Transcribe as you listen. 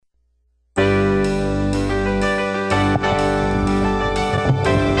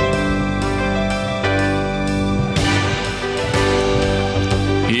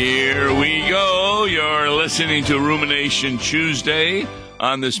listening to Rumination Tuesday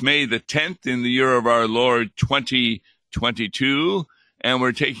on this May the 10th in the year of our Lord 2022. And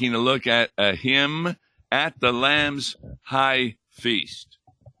we're taking a look at a hymn at the Lamb's High Feast.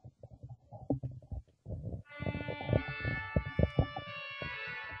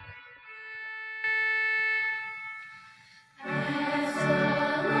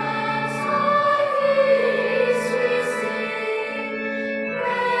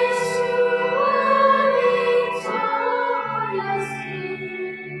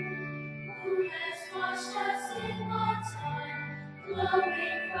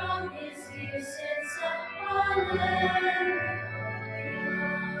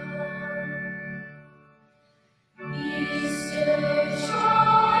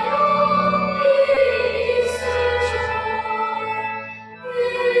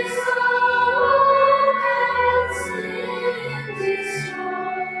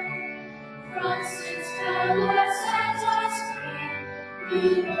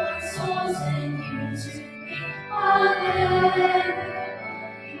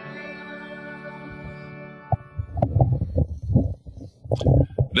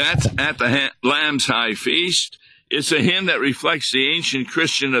 That's at the Lamb's High Feast. It's a hymn that reflects the ancient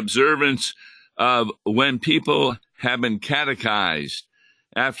Christian observance of when people have been catechized.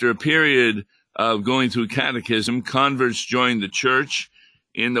 After a period of going through catechism, converts joined the church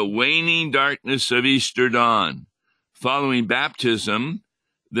in the waning darkness of Easter dawn. Following baptism,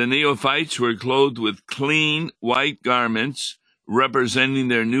 the neophytes were clothed with clean white garments representing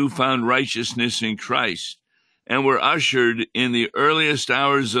their newfound righteousness in Christ, and were ushered in the earliest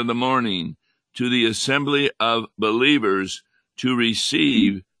hours of the morning to the assembly of believers to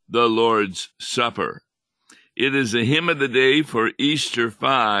receive the Lord's Supper. It is a hymn of the day for Easter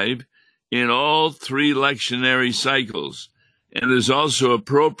 5 in all three lectionary cycles, and is also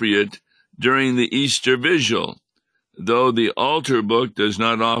appropriate during the Easter Vigil, though the altar book does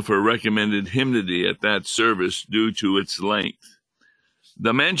not offer recommended hymnody at that service due to its length.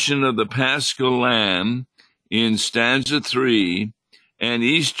 The mention of the Paschal Lamb in stanza 3 and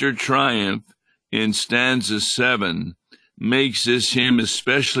Easter Triumph in stanza 7 makes this hymn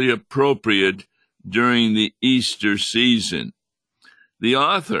especially appropriate during the Easter season. The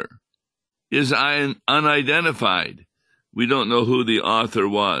author is unidentified. We don't know who the author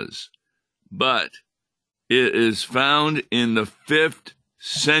was, but it is found in the 5th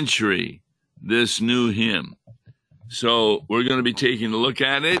century, this new hymn. So we're going to be taking a look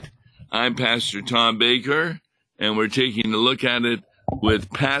at it. I'm Pastor Tom Baker, and we're taking a look at it with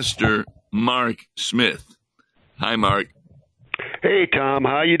Pastor Mark Smith. Hi, Mark. Hey, Tom.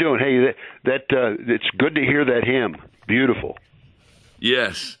 How you doing? Hey, it's good to hear that hymn. Beautiful.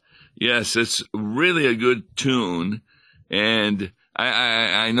 Yes, it's really a good tune, and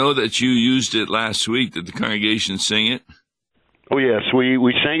I know that you used it last week. Did the congregation sing it? Oh, yes.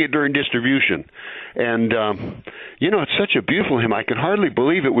 We sang it during distribution. And, it's such a beautiful hymn. I can hardly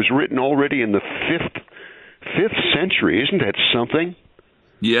believe it was written already in the 5th century. Isn't that something?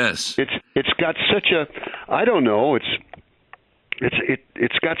 Yes. It's got such a, I don't know, it's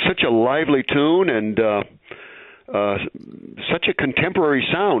got such a lively tune and such a contemporary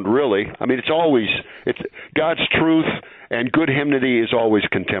sound, really. I mean, it's God's truth and good hymnody is always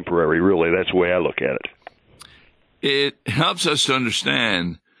contemporary, really. That's the way I look at it. It helps us to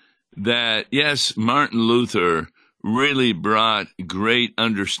understand that, yes, Martin Luther really brought great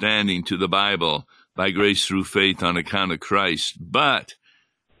understanding to the Bible by grace through faith on account of Christ. But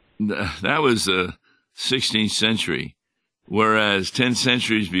that was the 16th century, whereas 10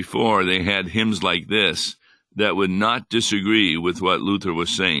 centuries before, they had hymns like this that would not disagree with what Luther was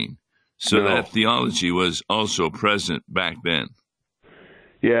saying. So that theology was also present back then.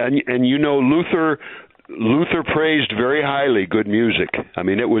 Yeah, and Luther praised very highly good music. I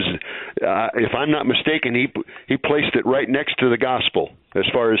mean, it was, if I'm not mistaken, he placed it right next to the gospel as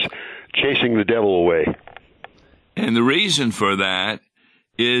far as chasing the devil away. And the reason for that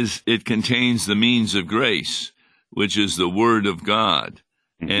is it contains the means of grace, which is the Word of God.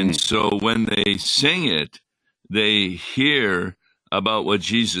 Mm-hmm. And so when they sing it, they hear about what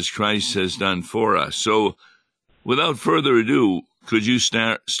Jesus Christ has done for us. So without further ado, could you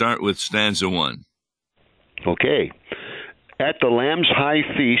start with stanza 1? Okay. At the Lamb's High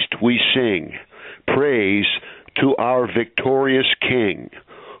Feast we sing praise to our victorious King,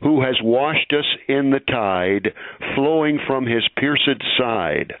 who has washed us in the tide flowing from his pierced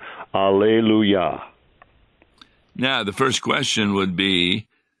side. Alleluia. Now, the first question would be,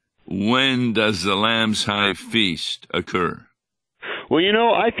 when does the Lamb's High Feast occur?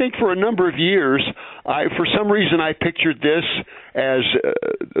 Well, I think for a number of years, for some reason, I pictured this as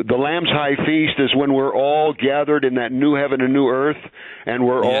the Lamb's High Feast is when we're all gathered in that new heaven and new earth, and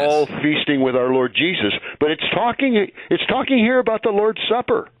we're all feasting with our Lord Jesus. But it's talking here about the Lord's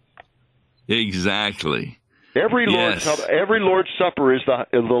Supper. Exactly. Every Lord's Supper is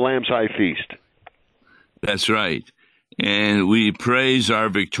the Lamb's High Feast. That's right. And we praise our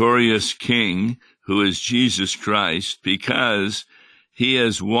victorious King, who is Jesus Christ, because he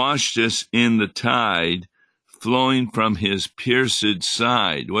has washed us in the tide flowing from his pierced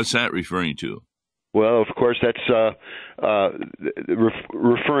side. What's that referring to? Well, of course, that's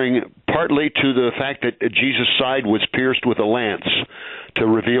referring partly to the fact that Jesus' side was pierced with a lance to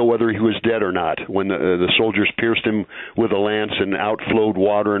reveal whether he was dead or not, when the soldiers pierced him with a lance and outflowed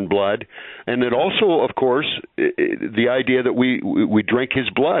water and blood. And it also, of course, the idea that we drink his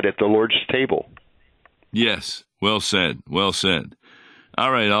blood at the Lord's table. Yes, well said, well said.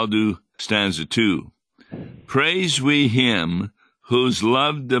 All right, I'll do stanza 2. Praise we him whose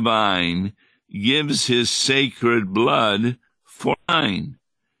love divine gives his sacred blood for wine,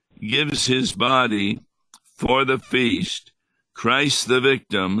 gives his body for the feast, Christ the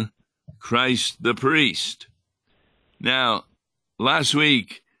victim, Christ the priest. Now, last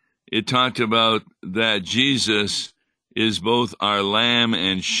week it talked about that Jesus is both our lamb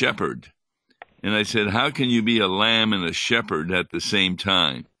and shepherd. And I said, how can you be a lamb and a shepherd at the same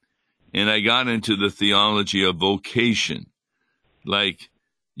time? And I got into the theology of vocation. Like,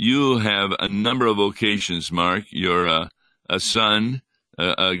 you have a number of vocations, Mark. You're a son,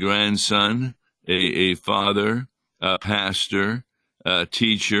 a grandson, a father, a pastor, a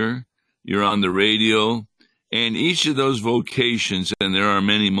teacher. You're on the radio. And each of those vocations, and there are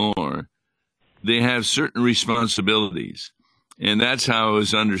many more, they have certain responsibilities. And that's how I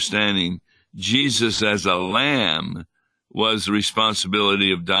was understanding Jesus as a lamb was the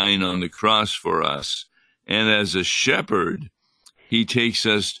responsibility of dying on the cross for us. And as a shepherd, he takes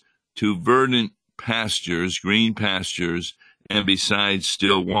us to verdant pastures, green pastures, and beside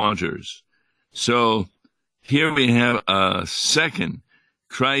still waters. So here we have a second,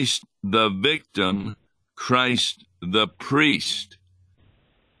 Christ the victim, Christ the priest.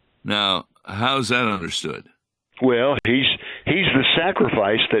 Now, how's that understood? Well, he's the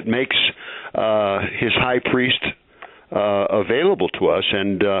sacrifice that makes his high priest available to us,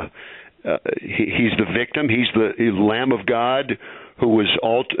 and he's the victim. He's the Lamb of God who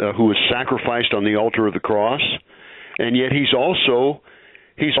was sacrificed on the altar of the cross, and yet he's also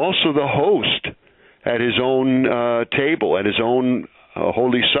the host at his own table, at his own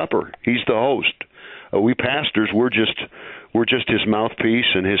Holy Supper. He's the host. We pastors, we're just his mouthpiece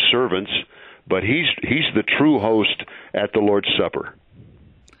and his servants, but he's the true host at the Lord's Supper.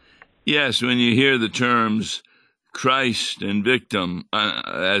 Yes, when you hear the terms Christ and victim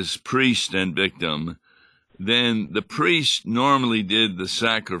as priest and victim, then the priest normally did the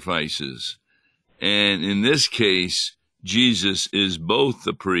sacrifices. And in this case, Jesus is both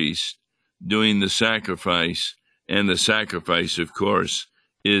the priest doing the sacrifice, and the sacrifice, of course,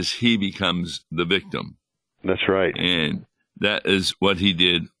 is he becomes the victim. That's right. And that is what he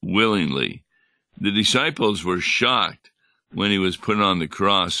did willingly. The disciples were shocked when he was put on the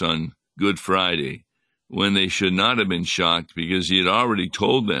cross on Good Friday, when they should not have been shocked, because he had already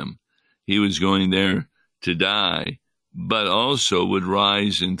told them he was going there to die, but also would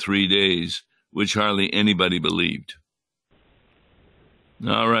rise in 3 days, which hardly anybody believed.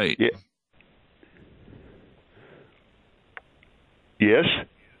 All right. Yeah. Yes?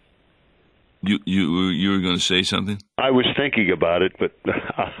 You were going to say something? I was thinking about it, but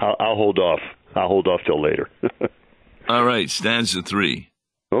I'll hold off. I'll hold off till later. All right, stanza 3.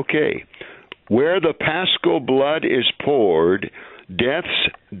 Okay. Where the paschal blood is poured, death's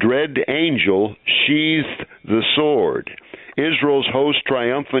dread angel sheathed the sword. Israel's host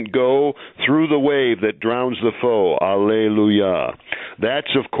triumphant go through the wave that drowns the foe. Alleluia.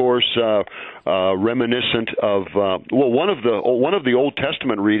 That's, of course, reminiscent of one of the Old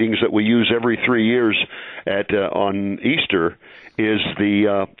Testament readings that we use every 3 years on Easter is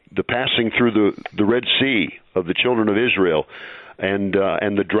the passing through the Red Sea of the children of Israel, and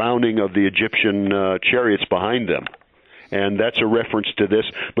the drowning of the Egyptian chariots behind them. And that's a reference to this.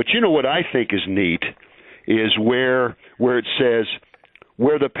 But you know what I think is neat is where it says,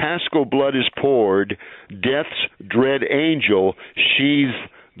 where the paschal blood is poured, death's dread angel sheathes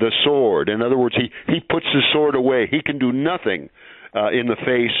the sword. In other words, he puts the sword away. He can do nothing in the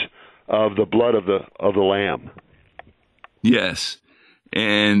face of the blood of the Lamb. Yes.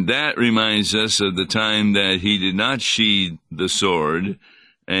 And that reminds us of the time that he did not sheathe the sword,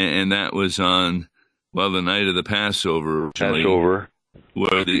 and that was on, the night of the Passover. Passover.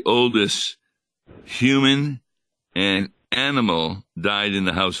 where the oldest human and animal died in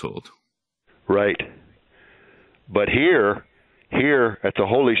the household. Right. But here at the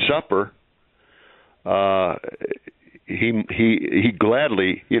Holy Supper, he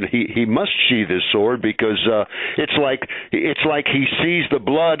gladly, he must sheathe his sword, because it's like he sees the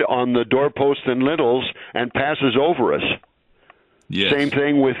blood on the doorposts and lintels and passes over us. Yes. Same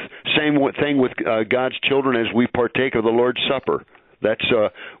thing with God's children as we partake of the Lord's Supper. That's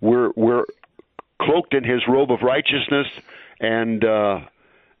we're cloaked in His robe of righteousness, and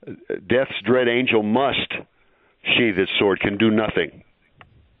death's dread angel must sheathe his sword, can do nothing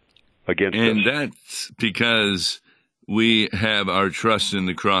against us. And that's because we have our trust in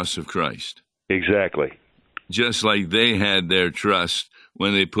the cross of Christ. Exactly. Just like they had their trust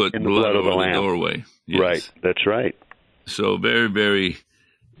when they put blood over the doorway. Yes. Right. That's right. So very, very,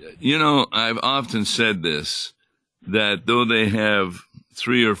 I've often said this, that though they have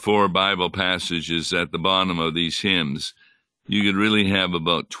 3 or 4 Bible passages at the bottom of these hymns, you could really have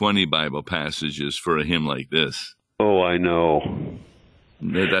about 20 Bible passages for a hymn like this. Oh, I know.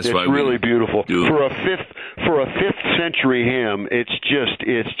 That's it's why really beautiful. For a 5th century hymn, it's just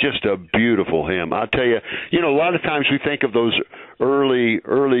a beautiful hymn. I'll tell you, a lot of times we think of those early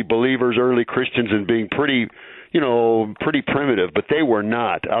believers, early Christians, as being pretty primitive, but they were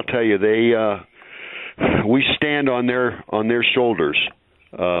not. I'll tell you, we stand on their shoulders,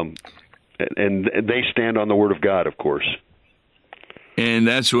 and they stand on the Word of God, of course. And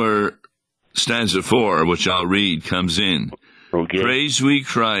that's where stanza 4, which I'll read, comes in. Okay. Praise we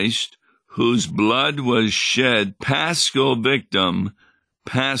Christ, whose blood was shed, paschal victim,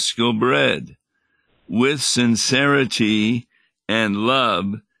 paschal bread. With sincerity and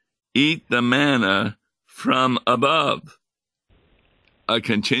love, eat the manna from above. A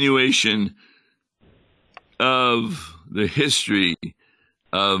continuation of the history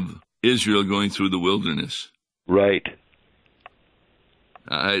of Israel going through the wilderness. Right.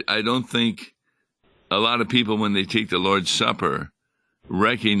 I don't think a lot of people, when they take the Lord's Supper,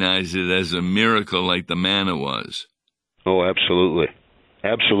 recognize it as a miracle like the manna was. Oh, absolutely.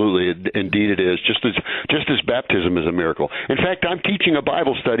 Absolutely. Indeed it is. Just as baptism is a miracle. In fact, I'm teaching a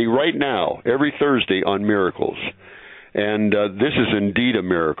Bible study right now, every Thursday, on miracles. And this is indeed a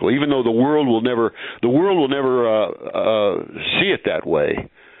miracle, even though the world will never see it that way.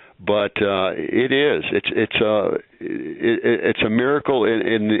 But it is. It's a miracle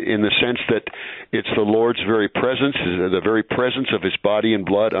in the sense that it's the Lord's very presence, the very presence of His body and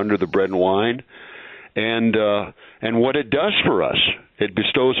blood under the bread and wine, and what it does for us. It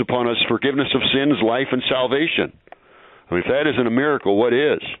bestows upon us forgiveness of sins, life, and salvation. I mean, if that isn't a miracle, what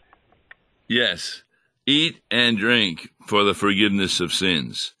is? Yes. Eat and drink for the forgiveness of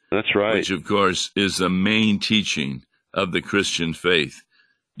sins. That's right. Which, of course, is the main teaching of the Christian faith.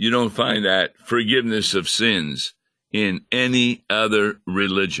 You don't find that forgiveness of sins in any other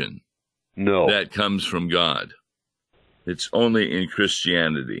religion. No. That comes from God. It's only in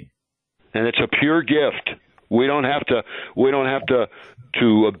Christianity. And it's a pure gift. We don't have to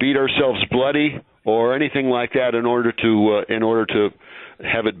beat ourselves bloody or anything like that in order to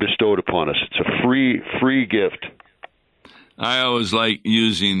have it bestowed upon us. It's a free gift. I always like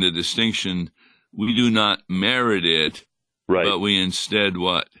using the distinction, we do not merit it, right, but we instead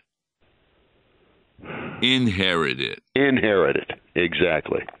what? Inherit it. Inherit it.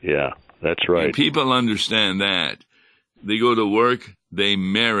 Exactly. Yeah, that's right. And people understand that. They go to work, they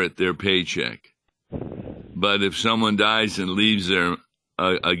merit their paycheck. But if someone dies and leaves them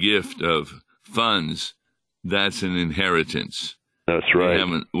a gift of funds, that's an inheritance. That's right. They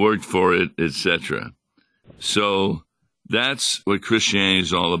haven't worked for it, etc. So that's what Christianity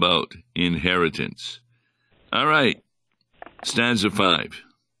is all about, inheritance. All right, stanza 5.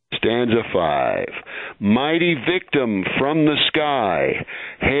 Stanza 5. Mighty victim from the sky,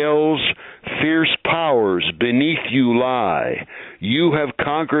 hail's fierce powers beneath you lie. You have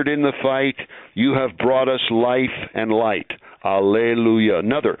conquered in the fight. You have brought us life and light. Alleluia.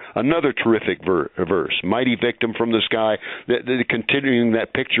 Another terrific verse. Mighty victim from the sky. Continuing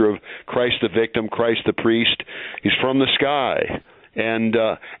that picture of Christ the victim, Christ the priest. He's from the sky, and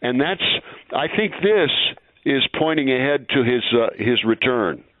that's. I think this is pointing ahead to his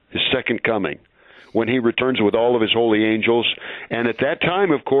return, his second coming, when he returns with all of his holy angels. And at that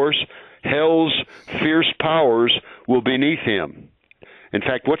time, of course, hell's fierce powers will be beneath him. In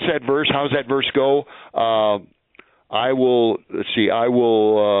fact, what's that verse? How's that verse go? I'll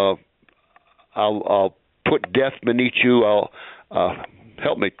put death beneath you.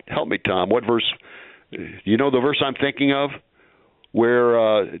 Help me, Tom. What verse? You know the verse I'm thinking of,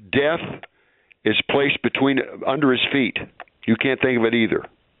 where death is placed under his feet. You can't think of it either.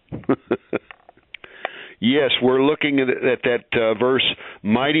 Yes, we're looking at that verse,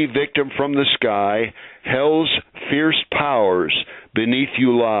 mighty victim from the sky, hell's fierce powers beneath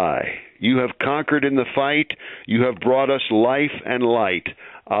you lie. You have conquered in the fight. You have brought us life and light.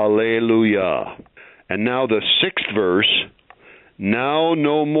 Alleluia. And now the 6th verse, now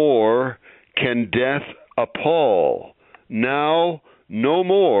no more can death appall. Now no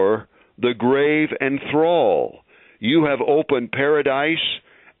more the grave enthrall. You have opened paradise,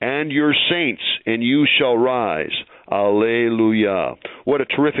 and your saints in you shall rise. Alleluia. What a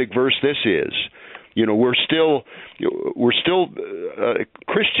terrific verse this is. You know, we're still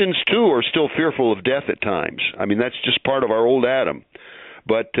Christians too are still fearful of death at times. I mean, that's just part of our old Adam.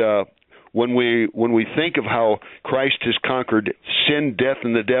 But when we think of how Christ has conquered sin, death,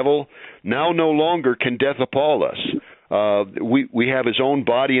 and the devil, now no longer can death appall us. We have His own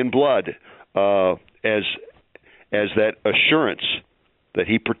body and blood as that assurance that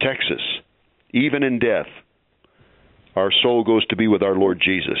He protects us, even in death. Our soul goes to be with our Lord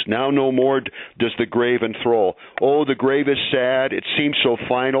Jesus. Now no more does the grave enthrall. Oh, the grave is sad. It seems so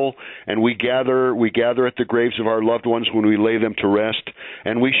final, and we gather at the graves of our loved ones when we lay them to rest,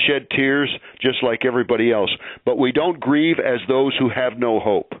 and we shed tears just like everybody else. But we don't grieve as those who have no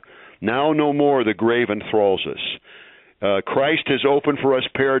hope. Now no more the grave enthralls us. Christ has opened for us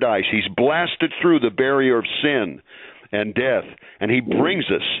paradise. He's blasted through the barrier of sin and death, and He brings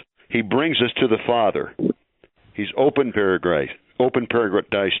us to the Father. He's opened paradise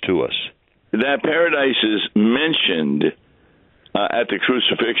to us. That paradise is mentioned at the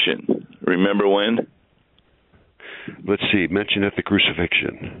crucifixion. Remember when? Let's see, mentioned at the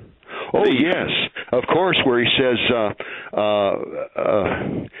crucifixion. Oh, yes, of course, where He says,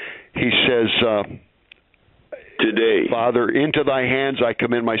 today, Father, into Thy hands I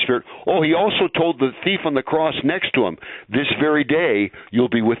commend my spirit. Oh, He also told the thief on the cross next to Him, this very day you'll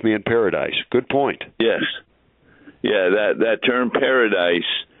be with me in paradise. Good point. Yes. Yeah, that term paradise,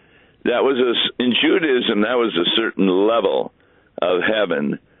 that was in Judaism, that was a certain level of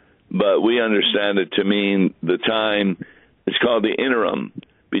heaven, but we understand it to mean the time, it's called the interim,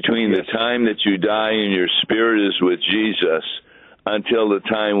 between the time that you die and your spirit is with Jesus until the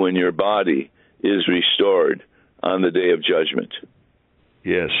time when your body is restored on the day of judgment.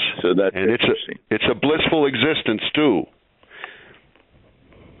 Yes. So that's and it's a blissful existence too.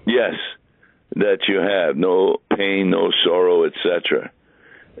 Yes, that you have no pain, no sorrow, etc.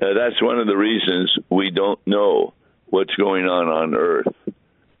 That's one of the reasons we don't know what's going on earth,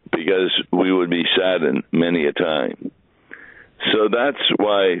 because we would be saddened many a time. So that's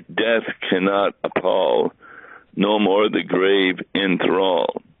why death cannot appall, no more the grave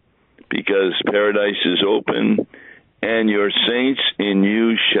enthrall, because paradise is open, and your saints in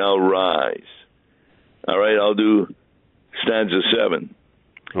you shall rise. All right, I'll do stanza 7.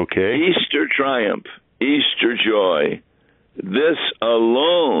 Okay. Easter triumph, Easter joy, this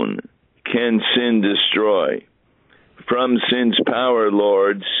alone can sin destroy. From sin's power,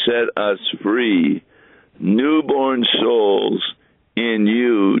 Lord, set us free, newborn souls in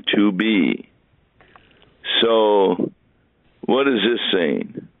you to be. So, what is this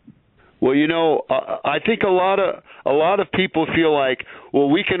saying? Well, you know, I think a lot of people feel like, well,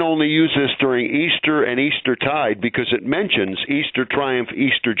 we can only use this during Easter and Eastertide because it mentions Easter triumph,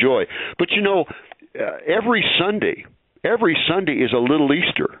 Easter joy. But you know, every Sunday is a little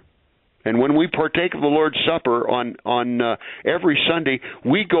Easter. And when we partake of the Lord's Supper on every Sunday,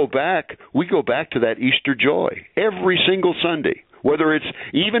 we go back to that Easter joy every single Sunday. Whether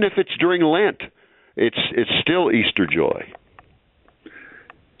even if it's during Lent, it's still Easter joy.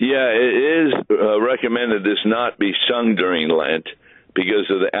 Yeah, it is recommended this not be sung during Lent because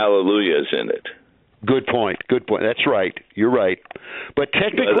of the Alleluias in it. Good point. That's right. You're right. But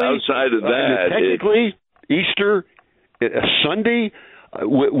technically, outside of that, Easter, a Sunday,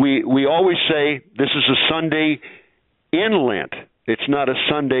 we always say this is a Sunday in Lent. It's not a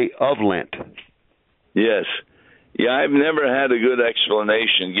Sunday of Lent. Yes. Yeah, I've never had a good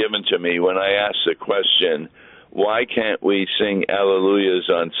explanation given to me when I ask the question, why can't we sing Alleluias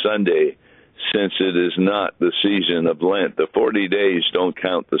on Sunday, since it is not the season of Lent? The 40 days don't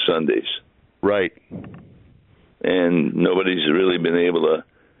count the Sundays. Right. And nobody's really been able to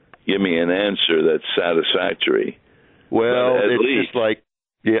give me an answer that's satisfactory. Well, it's just like,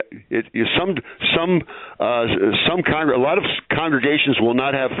 yeah, a lot of congregations will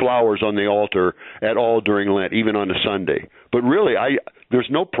not have flowers on the altar at all during Lent, even on a Sunday. But really, there's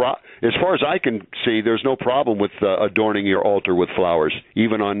no as far as I can see, there's no problem with adorning your altar with flowers,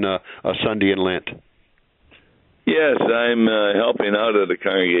 even on a Sunday in Lent. Yes, I'm helping out at a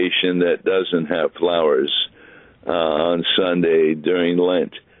congregation that doesn't have flowers on Sunday during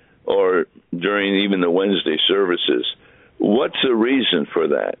Lent, or during even the Wednesday services. What's the reason for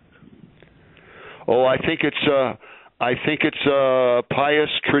that? Oh, I think it's a pious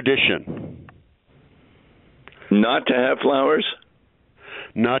tradition. Not to have flowers?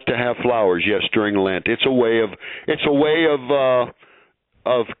 Not to have flowers, yes, during Lent. It's a way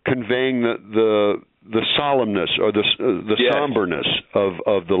of conveying the solemnness or the yes. somberness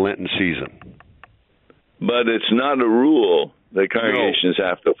of the Lenten season. But it's not a rule that congregations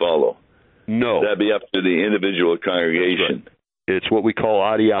have to follow. No. That'd be up to the individual congregation. Right. It's what we call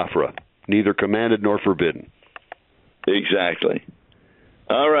adiaphora, neither commanded nor forbidden. Exactly.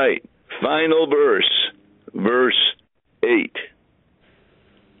 All right. Final verse, verse 8.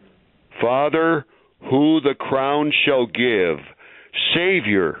 Father, who the crown shall give,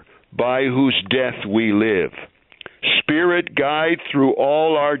 Savior, by whose death we live. Spirit, guide through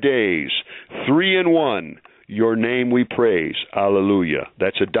all our days. 3 in 1, your name we praise. Alleluia.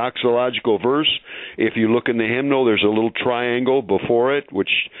 That's a doxological verse. If you look in the hymnal, there's a little triangle before it,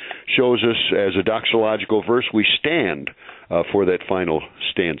 which shows us as a doxological verse. We stand for that final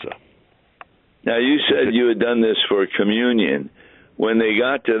stanza. Now, you said you had done this for communion. When they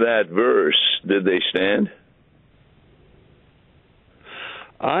got to that verse, did they stand?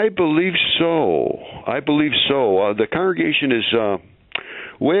 I believe so. The congregation is,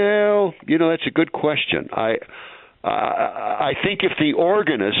 well, that's a good question. I think if the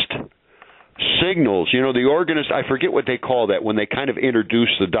organist signals, the organist, I forget what they call that when they kind of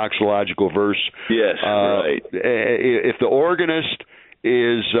introduce the doxological verse. Yes, right. If the organist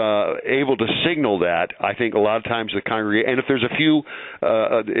is able to signal that, I think a lot of times the congregation, and if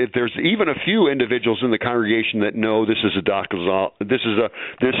there's even a few individuals in the congregation that know this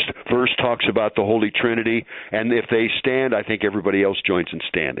verse talks about the Holy Trinity, and if they stand, I think everybody else joins in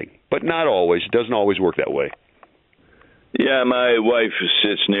standing. But not always. It doesn't always work that way. Yeah, my wife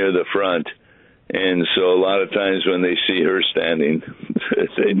sits near the front, and so a lot of times when they see her standing,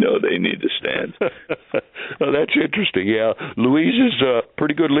 they know they need to stand. Well, that's interesting. Yeah, Louise is a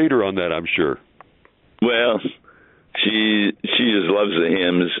pretty good leader on that, I'm sure. Well, she just loves the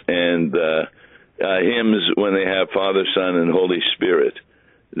hymns, and hymns when they have Father, Son, and Holy Spirit.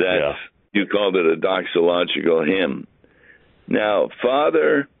 You called it a doxological hymn. Now,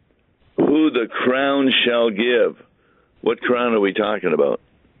 Father, who the crown shall give. What crown are we talking about?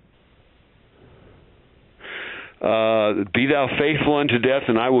 Be thou faithful unto death,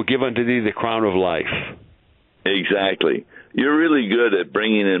 and I will give unto thee the crown of life. Exactly. You're really good at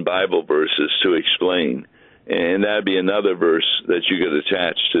bringing in Bible verses to explain, and that'd be another verse that you could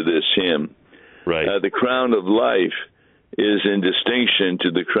attach to this hymn. Right. The crown of life is in distinction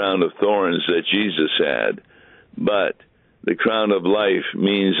to the crown of thorns that Jesus had, but the crown of life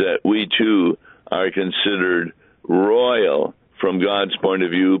means that we too are considered royal from God's point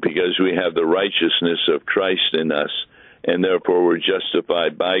of view because we have the righteousness of Christ in us, and therefore we're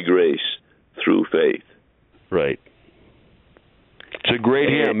justified by grace through faith. Right. It's a great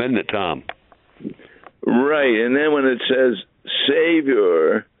hymn, isn't it, Tom? Right. And then when it says,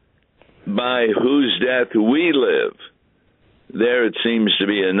 Savior, by whose death we live, there it seems to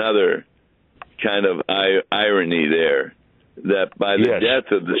be another kind of irony there, that by the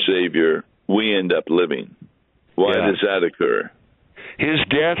death of the Savior, we end up living. Why does that occur? His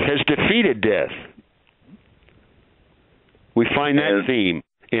death has defeated death. We find that theme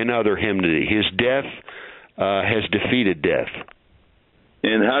in other hymnody. His death has defeated death.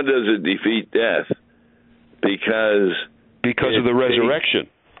 And how does it defeat death? Because of the resurrection.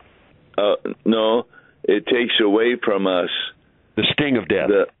 No, it takes away from us the sting of death.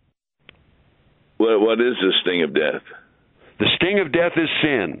 What is the sting of death? The sting of death is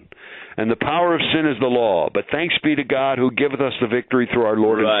sin, and the power of sin is the law. But thanks be to God who giveth us the victory through our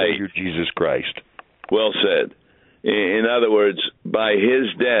Lord and Savior Jesus Christ. Well said. In other words, by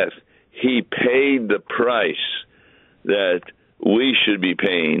his death, he paid the price that we should be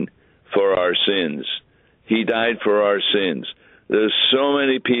paying for our sins. He died for our sins. There's so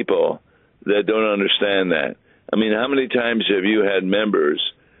many people that don't understand that. I mean, how many times have you had members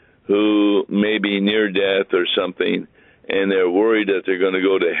who may be near death or something, and they're worried that they're going to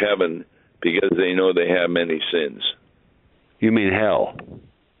go to heaven because they know they have many sins? You mean hell?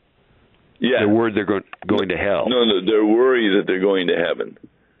 Yeah. They're worried they're going to hell. No, they're worried that they're going to heaven.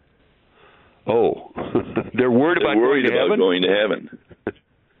 Oh, they're worried about going to heaven.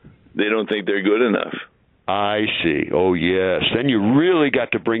 They don't think they're good enough. I see. Oh, yes. Then you really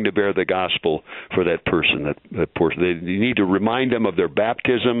got to bring to bear the gospel for that person. That person. You need to remind them of their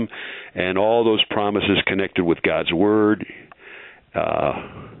baptism and all those promises connected with God's word.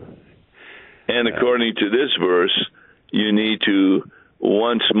 And And according to this verse, you need to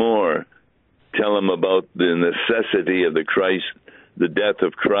once more tell them about the necessity of the death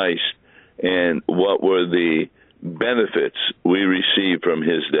of Christ, and what were the benefits we received from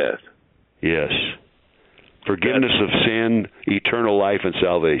his death. Yes. Forgiveness of sin, eternal life, and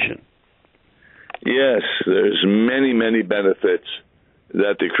salvation. Yes, there's many, many benefits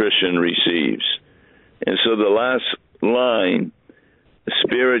that the Christian receives. And so the last line,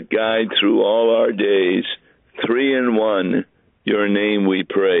 Spirit guide through all our days, 3 in 1, your name we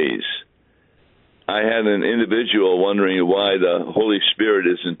praise. I had an individual wondering why the Holy Spirit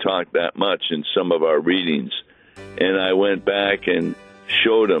isn't talked that much in some of our readings. And I went back and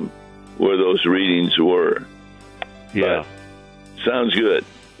showed him where those readings were. Yeah. But sounds good.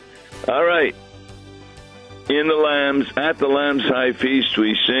 All right. At the Lamb's High Feast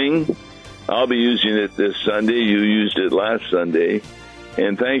we sing. I'll be using it this Sunday. You used it last Sunday.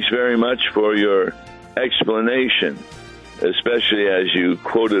 And thanks very much for your explanation, especially as you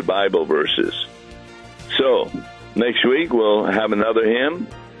quoted Bible verses. So, next week we'll have another hymn,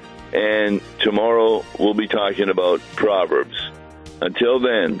 and tomorrow we'll be talking about Proverbs. Until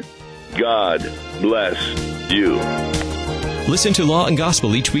then, God bless you. Listen to Law and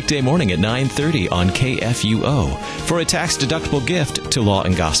Gospel each weekday morning at 9:30 on KFUO. For a tax-deductible gift to Law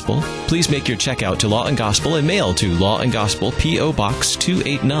and Gospel, please make your check out to Law and Gospel and mail to Law and Gospel, P.O. Box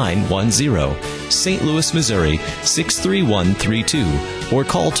 28910, St. Louis, Missouri 63132, or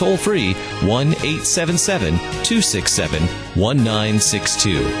call toll-free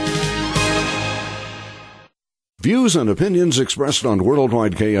 1-877-267-1962. Views and opinions expressed on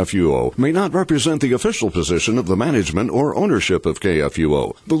Worldwide KFUO may not represent the official position of the management or ownership of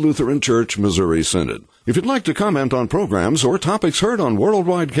KFUO, the Lutheran Church Missouri Synod. If you'd like to comment on programs or topics heard on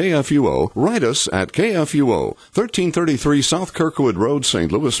Worldwide KFUO, write us at KFUO, 1333 South Kirkwood Road,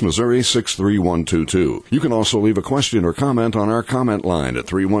 St. Louis, Missouri 63122. You can also leave a question or comment on our comment line at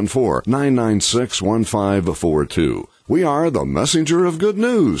 314-996-1542. We are the messenger of good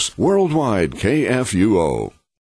news, Worldwide KFUO.